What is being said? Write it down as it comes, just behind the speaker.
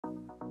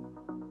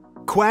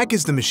Qwak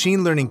is the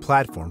machine learning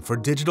platform for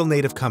digital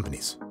native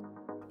companies.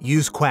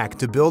 Use Qwak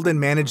to build and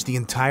manage the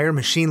entire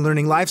machine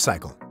learning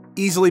lifecycle.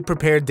 Easily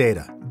prepare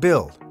data,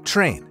 build,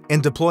 train,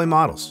 and deploy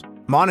models,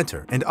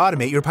 monitor and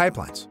automate your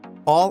pipelines,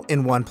 all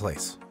in one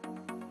place.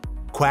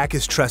 Qwak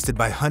is trusted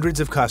by hundreds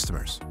of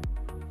customers,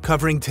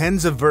 covering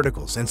tens of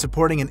verticals and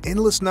supporting an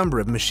endless number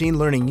of machine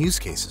learning use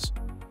cases.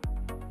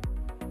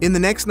 In the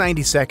next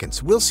 90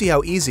 seconds, we'll see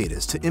how easy it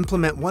is to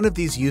implement one of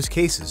these use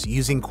cases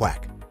using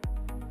Qwak.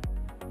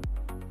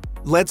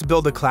 Let's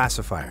build a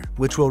classifier,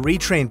 which will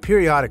retrain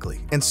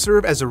periodically and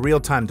serve as a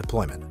real-time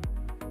deployment.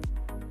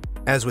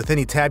 As with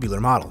any tabular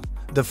model,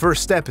 the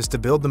first step is to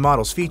build the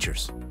model's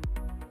features.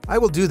 I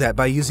will do that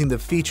by using the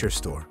feature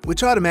store,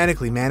 which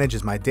automatically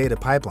manages my data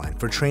pipeline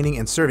for training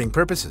and serving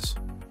purposes.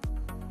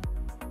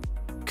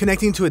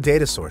 Connecting to a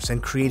data source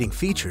and creating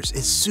features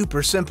is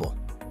super simple.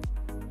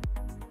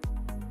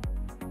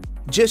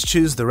 Just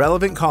choose the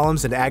relevant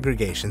columns and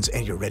aggregations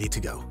and you're ready to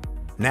go.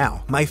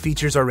 Now, my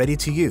features are ready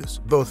to use,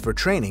 both for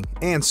training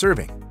and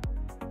serving.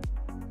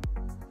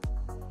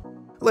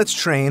 Let's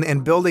train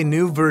and build a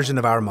new version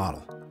of our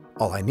model.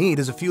 All I need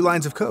is a few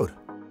lines of code.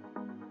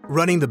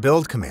 Running the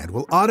build command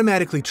will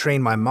automatically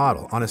train my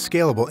model on a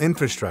scalable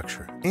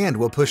infrastructure and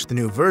will push the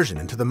new version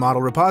into the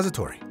model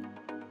repository.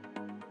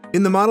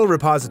 In the model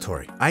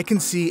repository, I can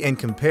see and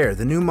compare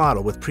the new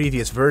model with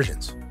previous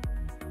versions.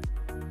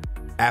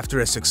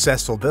 After a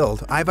successful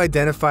build, I've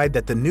identified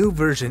that the new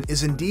version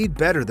is indeed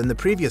better than the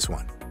previous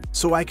one,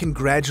 so I can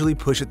gradually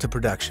push it to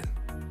production.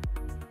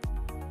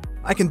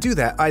 I can do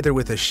that either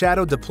with a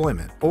shadow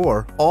deployment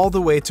or all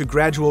the way to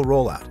gradual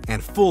rollout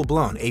and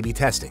full-blown A/B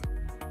testing.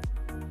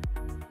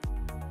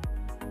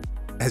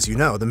 As you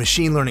know, the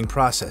machine learning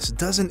process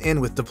doesn't end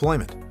with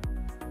deployment.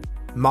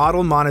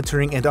 Model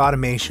monitoring and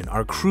automation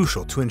are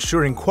crucial to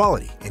ensuring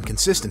quality and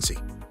consistency.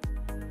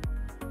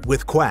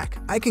 With Qwak,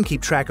 I can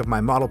keep track of my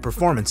model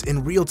performance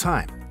in real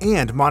time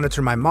and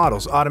monitor my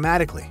models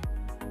automatically.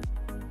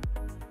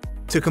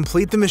 To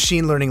complete the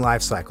machine learning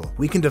lifecycle,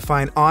 we can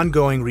define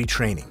ongoing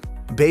retraining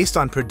based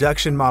on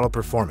production model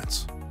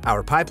performance.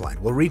 Our pipeline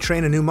will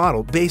retrain a new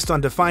model based on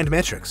defined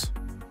metrics.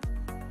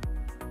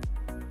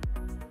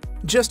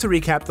 Just to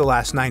recap the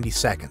last 90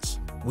 seconds,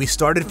 we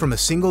started from a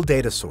single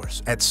data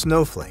source at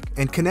Snowflake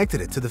and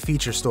connected it to the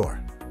feature store.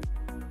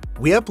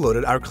 We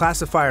uploaded our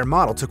classifier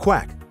model to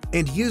Qwak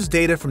and used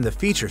data from the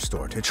feature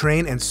store to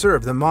train and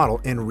serve the model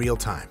in real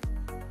time.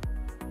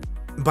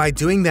 By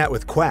doing that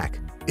with Qwak,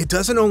 it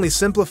doesn't only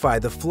simplify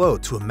the flow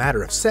to a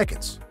matter of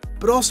seconds,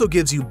 but also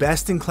gives you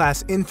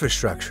best-in-class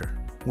infrastructure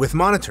with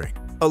monitoring,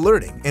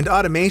 alerting, and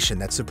automation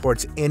that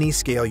supports any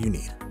scale you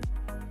need.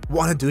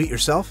 Want to do it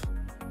yourself?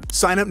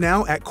 Sign up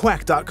now at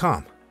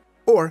qwak.com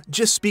or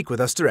just speak with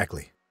us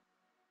directly.